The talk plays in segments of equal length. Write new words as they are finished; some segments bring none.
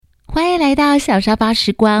欢迎来到小沙发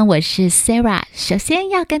时光，我是 Sarah。 首先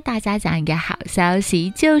要跟大家讲一个好消息，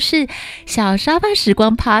就是小沙发时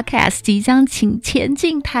光 Podcast 即将前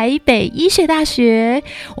进台北医学大学。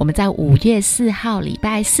我们在5月4号礼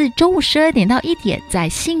拜四中午12点到1点，在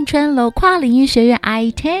信春楼跨领域学院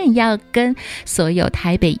I-10 要跟所有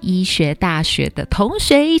台北医学大学的同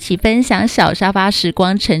学一起分享小沙发时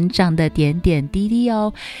光成长的点点滴滴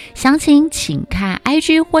哦。详情请看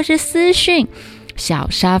IG 或是私讯小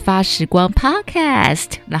沙发时光 Podcast，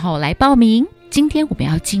 然后来报名。今天我们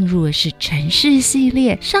要进入的是城市系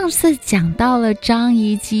列，上次讲到了樟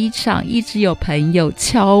宜机场，一直有朋友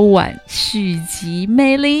敲碗续集。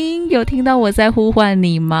美玲，有听到我在呼唤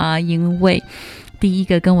你吗？因为第一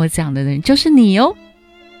个跟我讲的人就是你哦。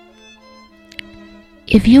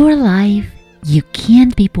 If you're alive, you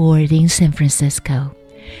can't be bored in San Francisco.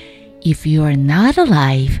 If you are not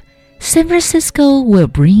alive, San Francisco will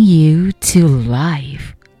bring you to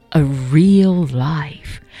life, a real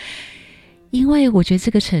life. 因为我觉得这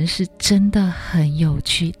个城市真的很有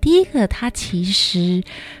趣。第一个，它其实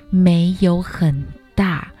没有很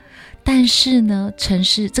大，但是呢，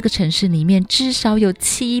这个城市里面至少有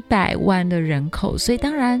700万的人口，所以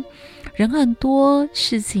当然人很多，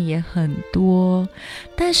事情也很多。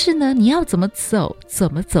但是呢，你要怎么走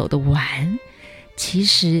得完，其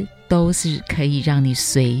实都是可以让你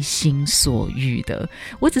随心所欲的。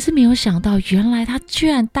我只是没有想到，原来它居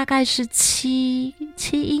然大概是7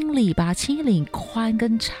英里吧，7英里宽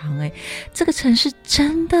跟长。这个城市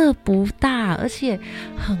真的不大，而且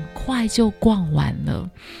很快就逛完了。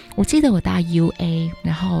我记得我搭 UA，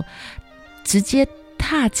 然后直接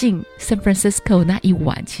踏进 San Francisco 那一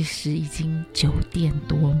晚，其实已经9点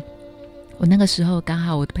多。我那个时候刚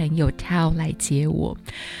好我的朋友 Tao 来接我，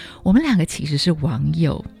我们两个其实是网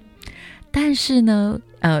友，但是呢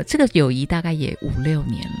这个友谊大概也5-6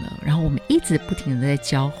年了，然后我们一直不停的在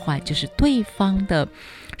交换就是对方的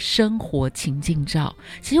生活情境照。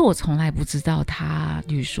其实我从来不知道他，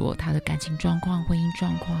比如说他的感情状况、婚姻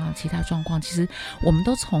状况、其他状况，其实我们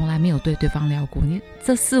都从来没有对对方聊过。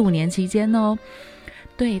这4-5年期间哦，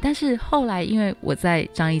对，但是后来因为我在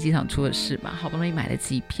樟宜机场出了事嘛，好不容易买了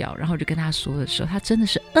机票，然后就跟他说的时候，他真的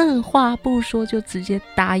是二话不说就直接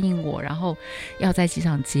答应我，然后要在机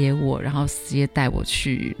场接我，然后直接带我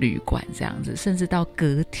去旅馆这样子，甚至到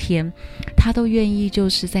隔天他都愿意就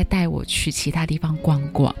是再带我去其他地方逛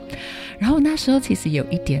逛。然后那时候其实有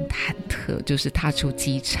一点忐忑，就是踏出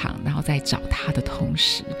机场然后再找他的同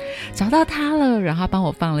时找到他了，然后他帮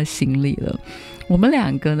我放了行李了。我们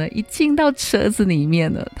两个呢一进到车子里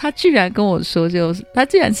面了，他居然是跟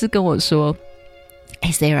我说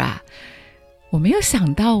Sarah， 我没有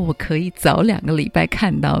想到我可以早2个礼拜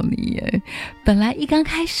看到你耶。本来一刚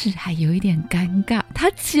开始还有一点尴尬，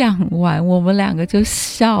他讲完我们两个就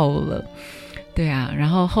笑了。对啊，然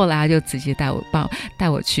后后来他就直接带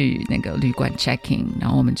我去那个旅馆 check in， 然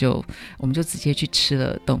后我们就直接去吃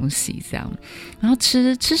了东西这样。然后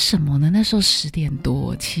吃什么呢？那时候10点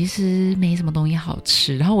多，其实没什么东西好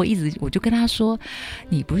吃。然后我就跟他说，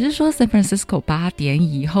你不是说 San Francisco 8点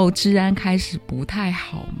以后治安开始不太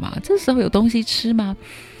好吗？这时候有东西吃吗？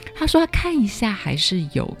他说他看一下还是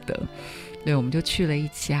有的。对，我们就去了一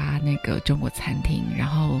家那个中国餐厅，然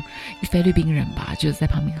后菲律宾人吧，就是在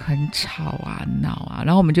旁边很吵啊闹啊，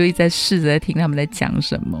然后我们就一直在试着在听他们在讲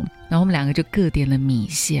什么，然后我们两个就各点了米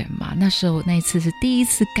线嘛。那一次是第一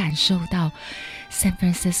次感受到 San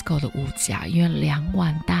Francisco 的物价，因为2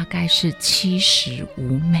碗大概是75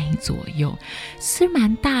美左右，是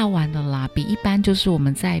蛮大碗的啦，比一般就是我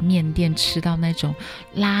们在面店吃到那种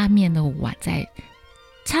拉面的碗在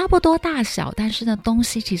差不多大小，但是呢东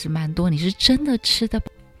西其实蛮多，你是真的吃的。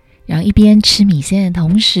然后一边吃米线的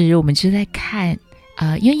同时，我们就在看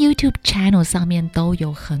因为 YouTube channel 上面都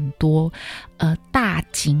有很多大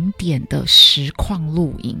景点的实况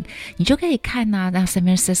录影，你就可以看那 San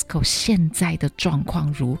Francisco 现在的状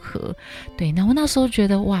况如何。对，然后那时候觉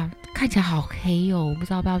得哇，看起来好黑哦，我不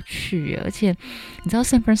知道要不要去。而且你知道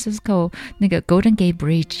San Francisco 那个 Golden Gate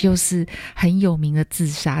Bridge 又是很有名的自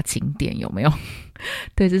杀景点，有没有？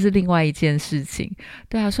对，这是另外一件事情。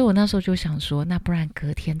对啊，所以我那时候就想说，那不然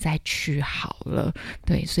隔天再去好了。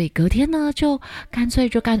对，所以隔天呢就干脆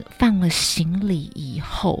放了行李以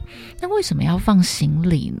后。那为什么要放行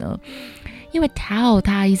李呢？因为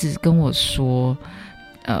他一直跟我说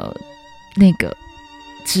那个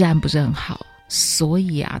治安不是很好，所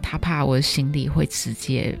以啊他怕我的行李会直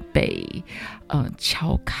接被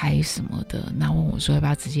敲开什么的，那问我说要不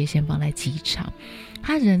要直接先放在机场。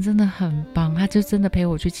他人真的很棒，他就真的陪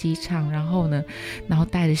我去机场，然后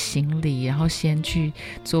带着行李，然后先去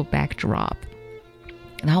做 backdrop，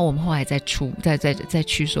然后我们后来再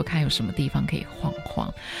去说看有什么地方可以晃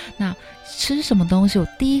晃。那吃什么东西，我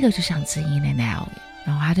第一个就想吃 In-N-Out，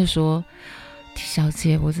 然后他就说，小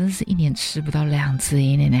姐，我真的是1年吃不到2次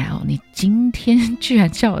In-N-Out， 你今天居然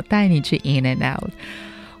叫我带你去 In-N-Out。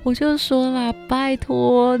我就说啦，拜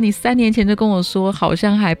托，你3年前就跟我说好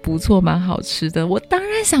像还不错，蛮好吃的，我当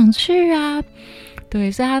然想去啊。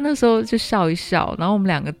对，所以他那时候就笑一笑，然后我们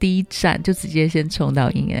2个第一站就直接先冲到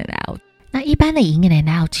In-N-Out。那一般的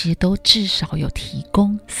In-N-Out 其实都至少有提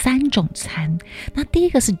供3种餐。那第一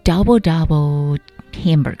个是 Double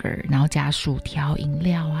Hamburger， 然后加薯条饮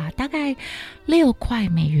料啊，大概$6块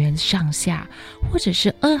上下，或者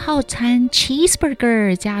是2号餐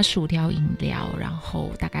Cheeseburger 加薯条饮料，然后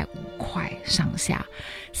大概5块上下。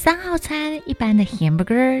3号餐一般的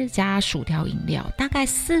Hamburger 加薯条饮料，大概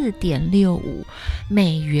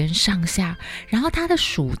$4.65上下。然后它的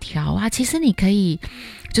薯条啊，其实你可以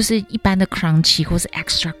就是一般的 crunchy 或是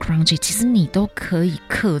extra crunchy， 其实你都可以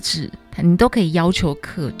克制，你都可以要求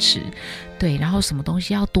克制。对，然后什么东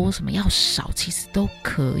西要多什么要少其实都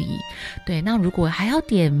可以。对，那如果还要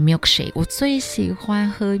点 milkshake， 我最喜欢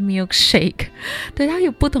喝 milkshake， 对，它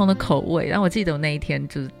有不同的口味。然后我记得我那一天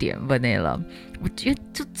就是点 vanilla， 我觉得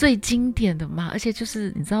就最经典的嘛，而且就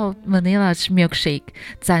是你知道 vanilla milkshake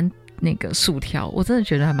沾那个薯条，我真的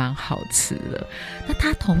觉得还蛮好吃的。那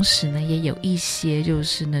它同时呢也有一些就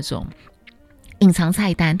是那种隐藏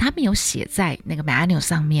菜单，他们有写在那个 menu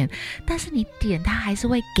上面，但是你点它还是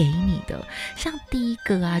会给你的。像第一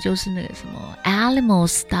个啊，就是那个什么 animal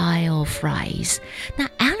style fries。那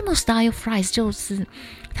animal style fries 就是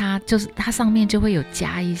它上面就会有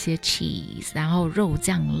加一些 cheese， 然后肉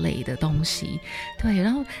酱类的东西。对，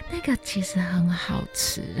然后那个其实很好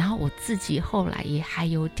吃。然后我自己后来也还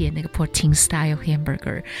有点那个 protein style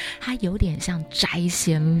hamburger， 它有点像摘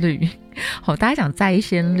鲜绿。好，大家讲摘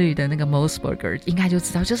鲜绿的那个 Mos Burger 应该就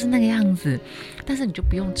知道就是那个样子，但是你就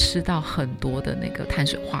不用吃到很多的那个碳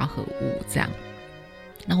水化合物这样。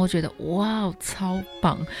然后我觉得哇超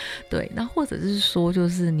棒。对，那或者是说就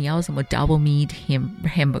是你要什么 double meat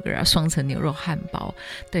hamburger 啊，双层牛肉汉堡，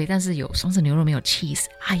对，但是有双层牛肉没有 cheese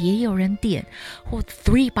啊，也有人点。或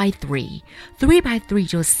 3x3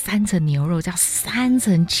 就3层牛肉加3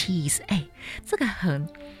层 cheese，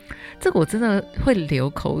 这个我真的会流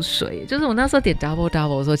口水。就是我那时候点 double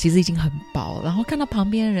的时候其实已经很饱，然后看到旁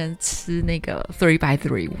边人吃那个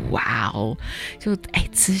 3x3， 哇哦，就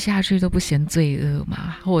吃下去都不嫌罪恶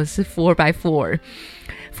嘛。或者是 4x4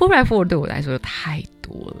 对我来说太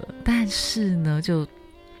多了，但是呢就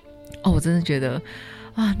我真的觉得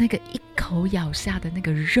那个一口咬下的那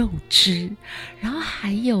个肉汁，然后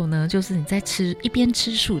还有呢就是你在一边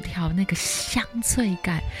吃薯条那个香脆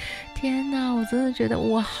感，天哪，我真的觉得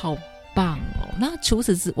哇好棒哦。那除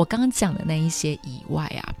此我刚刚讲的那一些以外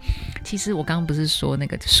啊，其实我刚刚不是说那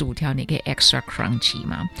个薯条你可以 extra crunchy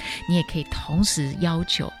吗？你也可以同时要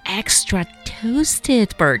求 extra toasted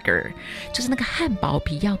burger， 就是那个汉堡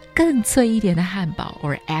皮要更脆一点的汉堡，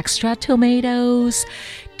 or extra tomatoes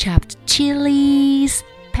chopped chilies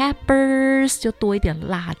peppers， 就多一点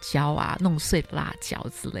辣椒啊，弄碎的辣椒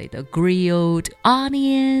之类的， grilled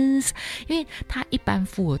onions， 因为它一般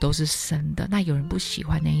附的都是生的，那有人不喜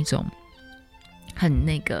欢那一种很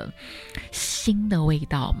那个腥的味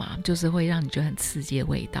道嘛，就是会让你觉得很刺激的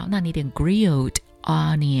味道，那你点 grilled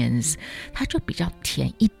onions 它就比较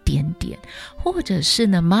甜一点点。或者是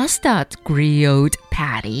呢 mustard grilled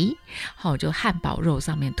patty， 好，就汉堡肉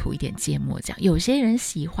上面涂一点芥末酱，有些人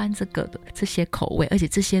喜欢这些口味，而且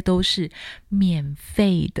这些都是免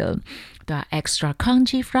费的，对吧？ extra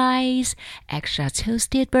crunchy fries， extra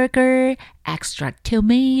toasted burger， extra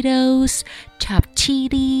tomatoes chopped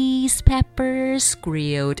chilies peppers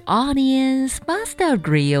grilled onions mustard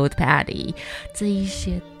grilled patty， 这一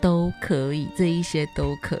些都可以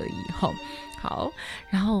好，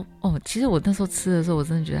然后其实我那时候吃的时候我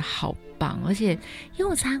真的觉得好棒，而且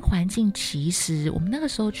用餐环境其实我们那个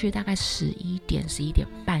时候去大概11点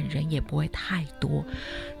半，人也不会太多，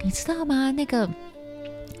你知道吗？那个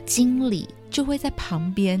经理就会在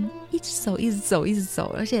旁边一直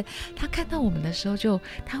走，而且他看到我们的时候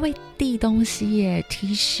他会递东西耶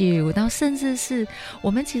tissue， 然后甚至是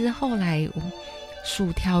我们其实后来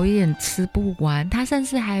薯条有点吃不完，他甚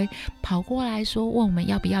至还跑过来说问我们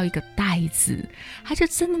要不要一个袋子，他就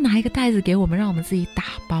真的拿一个袋子给我们，让我们自己打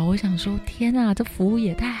包。我想说天啊，这服务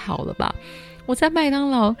也太好了吧。我在麦当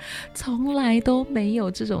劳从来都没有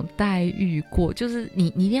这种待遇过，就是你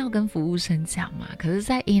一定要跟服务生讲嘛。可是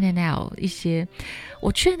在 In-N-Out 一些，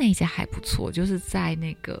我去的那一家还不错，就是在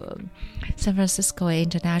那个 San Francisco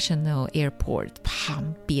International Airport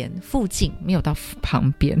旁边附近，没有到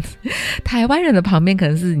旁边。台湾人的旁边可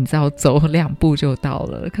能是你知道走2步就到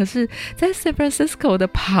了，可是在 San Francisco 的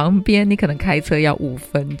旁边，你可能开车要5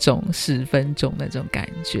分钟、10分钟那种感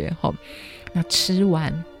觉。那吃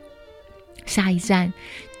完下一站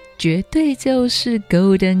绝对就是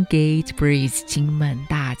Golden Gate Bridge 金门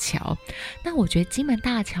大桥。那我觉得金门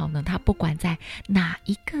大桥呢，它不管在哪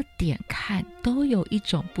一个点看都有一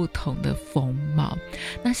种不同的风貌。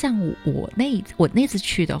那像我那次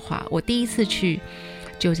去的话，我第一次去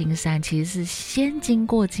旧金山其实是先经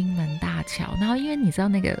过金门大桥，然后因为你知道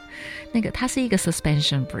那个它是一个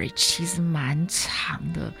suspension bridge， 其实蛮长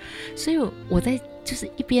的，所以我在就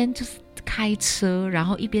是一边就是开车，然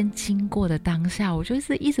后一边经过的当下，我就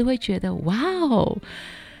是一直会觉得哇哦，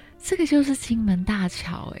这个就是金门大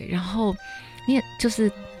桥耶。然后你也就是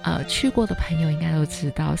去过的朋友应该都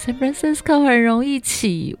知道 San Francisco 很容易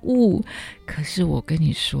起雾，可是我跟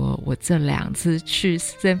你说，我这2次去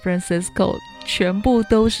San Francisco 全部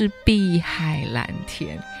都是碧海蓝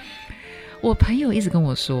天。我朋友一直跟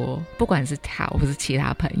我说，不管是他或是其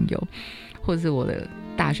他朋友或是我的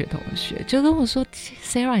大学同学，就跟我说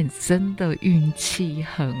Sarah 你真的运气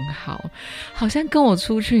很好，好像跟我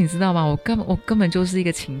出去你知道吗，我根本就是一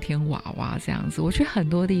个晴天娃娃这样子。我去很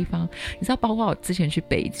多地方，你知道，包括我之前去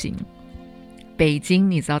北京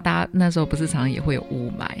你知道大家那时候不是常常也会有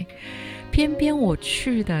雾霾，偏偏我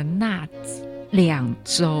去的那2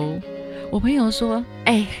周，我朋友说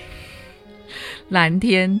蓝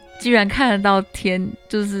天居然看得到天，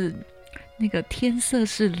就是那个天色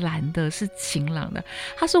是蓝的，是晴朗的。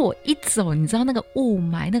他说我一走，你知道那个雾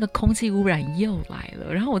霾，那个空气污染又来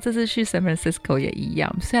了。然后我这次去 San Francisco 也一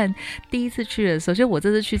样，虽然第一次去的时候，就我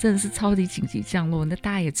这次去真的是超级紧急降落，那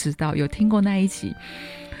大家也知道，有听过那一集，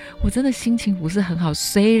我真的心情不是很好。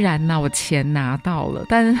虽然我钱拿到了，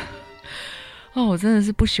但是我真的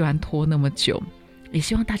是不喜欢拖那么久。也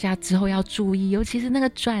希望大家之后要注意，尤其是那个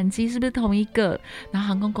转机是不是同一个，然后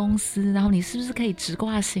航空公司，然后你是不是可以直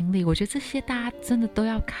挂行李，我觉得这些大家真的都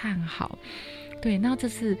要看好。对，那这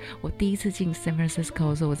次我第一次进 San Francisco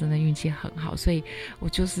的时候，我真的运气很好，所以我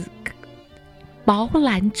就是饱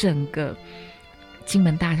览整个金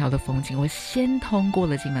门大桥的风景。我先通过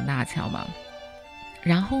了金门大桥嘛，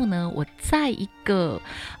然后呢，我在一个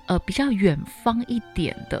比较远方一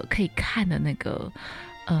点的可以看的那个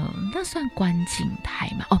那算观景台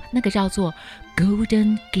吗？那个叫做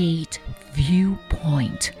Golden Gate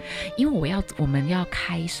Viewpoint。 因为我们要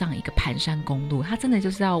开上一个盘山公路，它真的就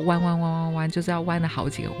是要弯，就是要弯了好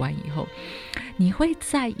几个弯以后，你会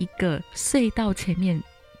在一个隧道前面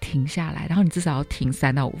停下来，然后你至少要停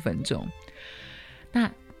3到5分钟。那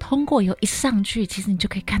通过以后一上去，其实你就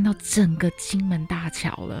可以看到整个金门大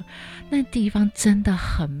桥了。那地方真的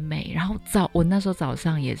很美，然后我那时候早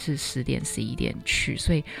上也是10点11点去，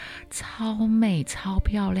所以超美超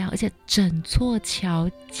漂亮，而且整座桥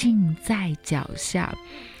近在脚下。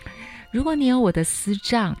如果你有我的私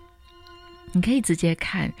帐，你可以直接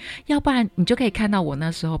看，要不然你就可以看到我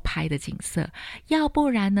那时候拍的景色，要不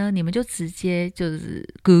然呢你们就直接就是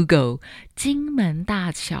Google 金门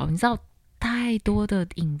大桥，你知道太多的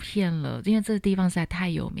影片了，因为这个地方实在太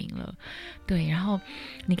有名了。对，然后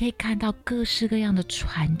你可以看到各式各样的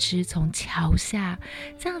船只从桥下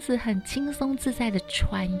这样子很轻松自在的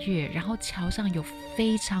穿越，然后桥上有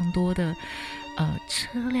非常多的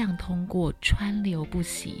车辆通过，川流不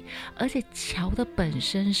息。而且桥的本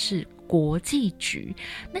身是国际橘，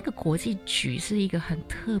那个国际橘是一个很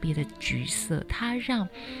特别的橘色，它让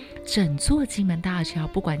整座金门大桥，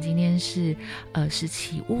不管今天是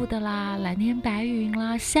起雾的啦，蓝天白云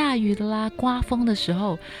啦，下雨的啦，刮风的时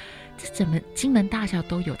候，这整个金门大桥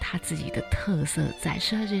都有它自己的特色在，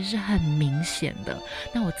而且是很明显的。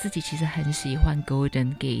那我自己其实很喜欢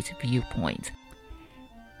Golden Gate Viewpoint。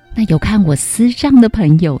那有看我私帐的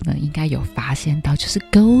朋友呢，应该有发现到，就是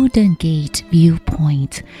Golden Gate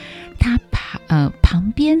Viewpoint， 它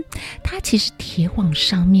旁边，它其实铁网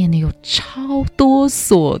上面呢有超多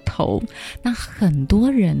锁头，那很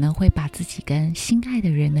多人呢会把自己跟心爱的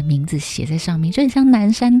人的名字写在上面，就很像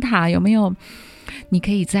南山塔，有没有？你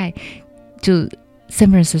可以在就 San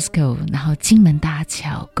Francisco， 然后金门大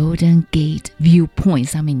桥 Golden Gate Viewpoint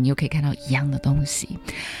上面，你又可以看到一样的东西。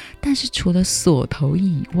但是除了锁头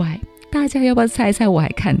以外，大家要不要猜猜我还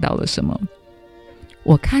看到了什么？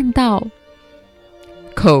我看到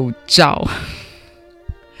口罩，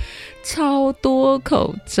超多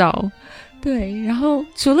口罩。对，然后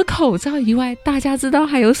除了口罩以外，大家知道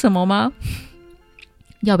还有什么吗？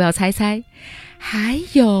要不要猜猜？还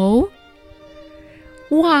有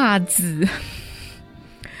袜子。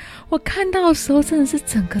我看到的时候真的是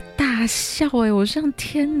整个大笑我想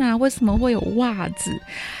天哪，为什么会有袜子？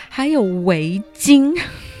还有围巾，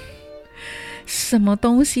什么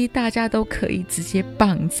东西大家都可以直接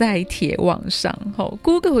绑在铁网上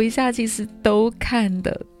，Google 一下其实都看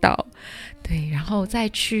得到。对，然后再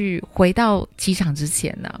去回到机场之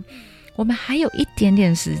前呢，我们还有一点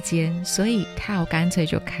点时间，所以他干脆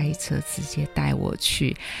就开车直接带我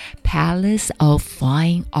去 Palace of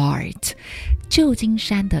Fine Art 旧金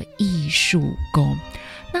山的艺术宫。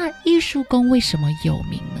那艺术宫为什么有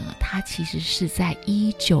名呢？它其实是在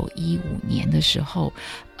1915年的时候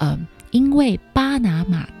因为巴拿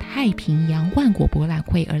马太平洋万国博览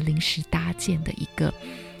会而临时搭建的一个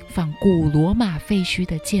仿古罗马废墟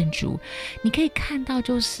的建筑。你可以看到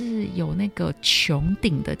就是有那个穹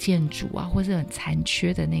顶的建筑啊，或是很残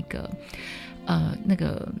缺的那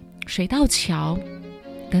个水道桥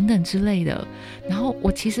等等之类的。然后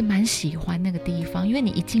我其实蛮喜欢那个地方，因为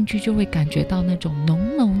你一进去就会感觉到那种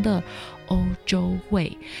浓浓的欧洲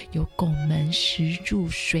味，有拱门、石柱、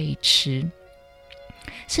水池，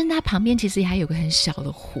甚至它旁边其实还有个很小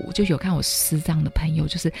的湖，就有看我私藏的朋友，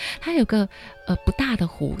就是它有个不大的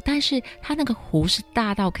湖，但是它那个湖是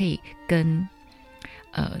大到可以跟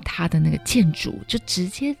它的那个建筑就直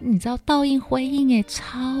接你知道倒映辉映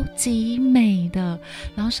超级美的。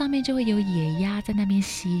然后上面就会有野鸭在那边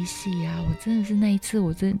嬉戏啊，我真的是那一次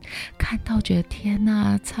我真看到觉得天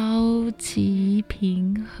哪，超级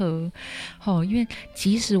平和因为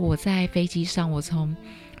即使我在飞机上，我从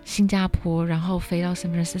新加坡然后飞到 San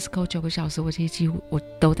Francisco 9个小时，我其实几乎我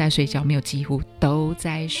都在睡觉，没有几乎都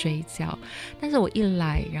在睡觉。但是我一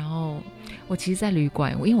来，然后我其实在旅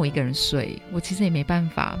馆，因为我一个人睡，我其实也没办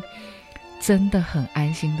法真的很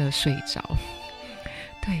安心的睡着。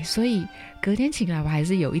对，所以隔天起来我还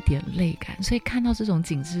是有一点累感，所以看到这种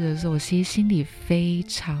景致的时候，我其实心里非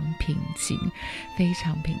常平静，非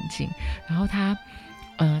常平静。然后它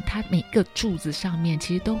每个柱子上面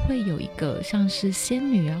其实都会有一个像是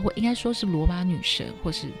仙女啊，或应该说是罗马女神，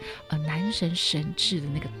或是男神神制的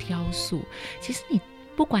那个雕塑。其实你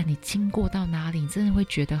不管你经过到哪里，你真的会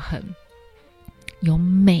觉得很有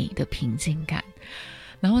美的平静感。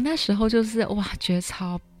然后那时候就是哇，觉得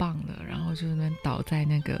超棒的，然后就能倒在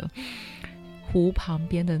那个湖旁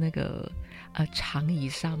边的那个长椅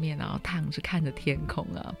上面，然后躺着看着天空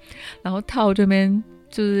啊。然后套这边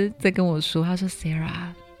就是在跟我说，他说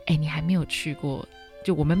Sarah 你还没有去过，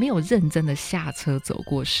就我们没有认真的下车走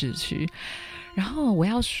过市区。然后我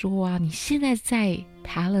要说啊，你现在在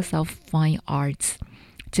Palace of Fine Arts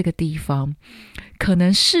这个地方，可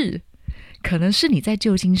能是你在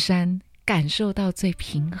旧金山感受到最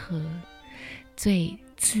平和、最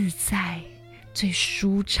自在、最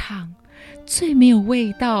舒畅、最没有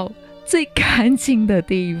味道、最干净的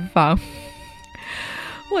地方。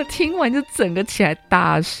我听完就整个起来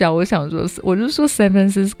大笑，我想说，我就说 San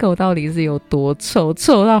Francisco 到底是有多臭，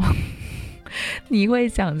臭到你会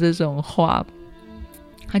讲这种话。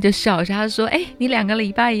他就笑一下，他说你2个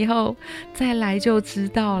礼拜以后再来就知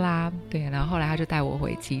道啦。对，然后后来他就带我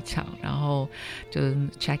回机场，然后就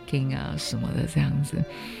check in 啊什么的这样子。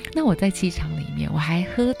那我在机场里面我还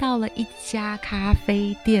喝到了一家咖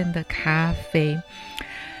啡店的咖啡，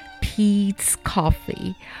 Pete's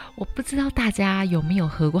Coffee。 我不知道大家有没有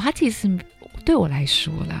喝过，它其实对我来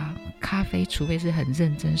说啦，咖啡除非是很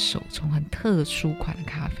认真手冲很特殊款的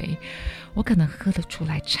咖啡，我可能喝得出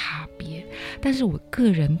来差别，但是我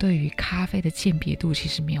个人对于咖啡的鉴别度其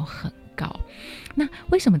实没有很高。那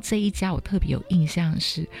为什么这一家我特别有印象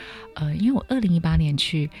是因为我2018年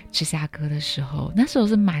去芝加哥的时候，那时候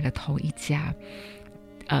是买了同一家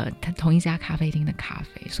咖啡厅的咖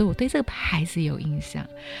啡，所以我对这个牌子有印象。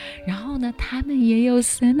然后呢，他们也有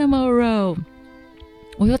cinnamon roll，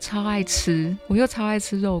 我又超爱吃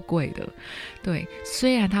肉桂的。对，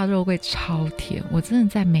虽然它肉桂超甜，我真的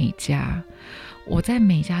在美加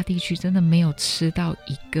地区真的没有吃到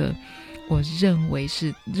一个我认为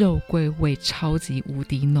是肉桂味超级无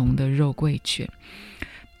敌浓的肉桂卷，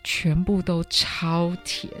全部都超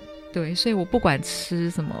甜。对，所以我不管吃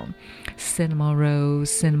什么 cinnamon roll、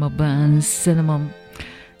 cinnamon buns、 cinnamon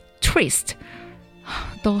twist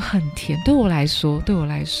都很甜，对我来说。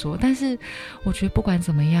但是我觉得不管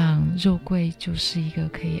怎么样，肉桂就是一个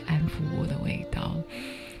可以安抚我的味道。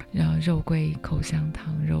然后肉桂口香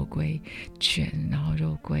糖、肉桂卷，然后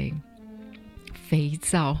肉桂肥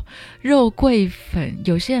皂、肉桂粉，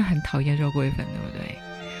有些人很讨厌肉桂粉，对不对？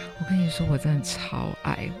我跟你说，我真的超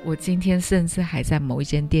爱。我今天甚至还在某一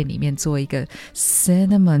间店里面做一个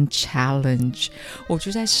cinnamon challenge， 我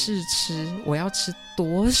就在试吃，我要吃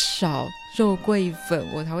多少肉桂粉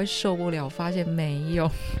我才会受不了，发现没有。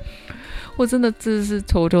我真的是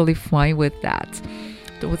totally fine with that。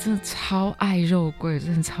我真的超爱肉桂，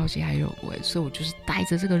真的超级爱肉桂，所以我就是带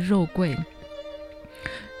着这个肉桂，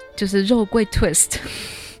就是肉桂 twist。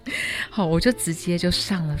好，我就直接就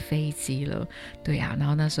上了飞机了。对啊，然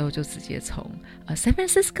后那时候就直接从San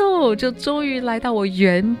Francisco 就终于来到我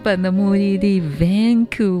原本的目的地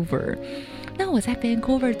Vancouver。那我在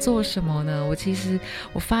Vancouver 做什么呢？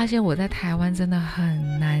我发现我在台湾真的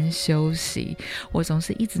很难休息，我总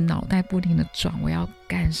是一直脑袋不停的转我要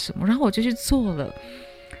干什么，然后我就去做了。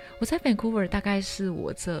我在 Vancouver 大概是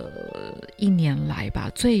我这1年来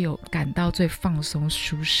吧感到最放松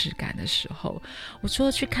舒适感的时候。我除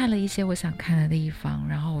了去看了一些我想看的地方，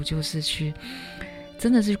然后我就是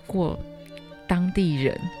真的是过当地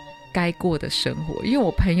人该过的生活。因为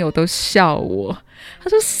我朋友都笑我，他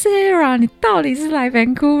说 Sarah 你到底是来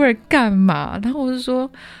Vancouver 干嘛？然后我就说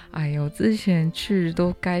哎呦，之前去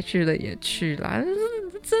都该去的也去了，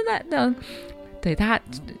真的对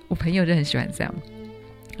我朋友就很喜欢这样。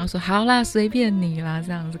然后说好啦，随便你啦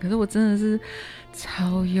这样子。可是我真的是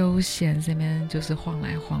超悠闲，这边就是晃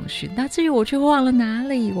来晃去。那至于我去晃了哪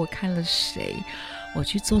里，我看了谁，我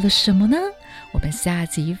去做了什么呢？我们下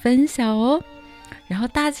集分享哦。然后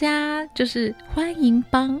大家就是欢迎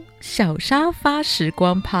帮小沙发时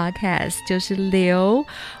光 Podcast 就是留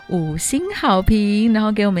5星好评，然后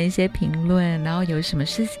给我们一些评论，然后有什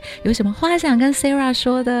么话想跟 Sarah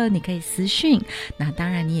说的，你可以私讯，那当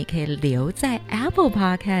然你也可以留在 Apple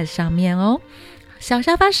Podcast 上面哦。小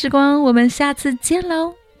沙发时光，我们下次见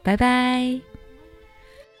喽，拜拜。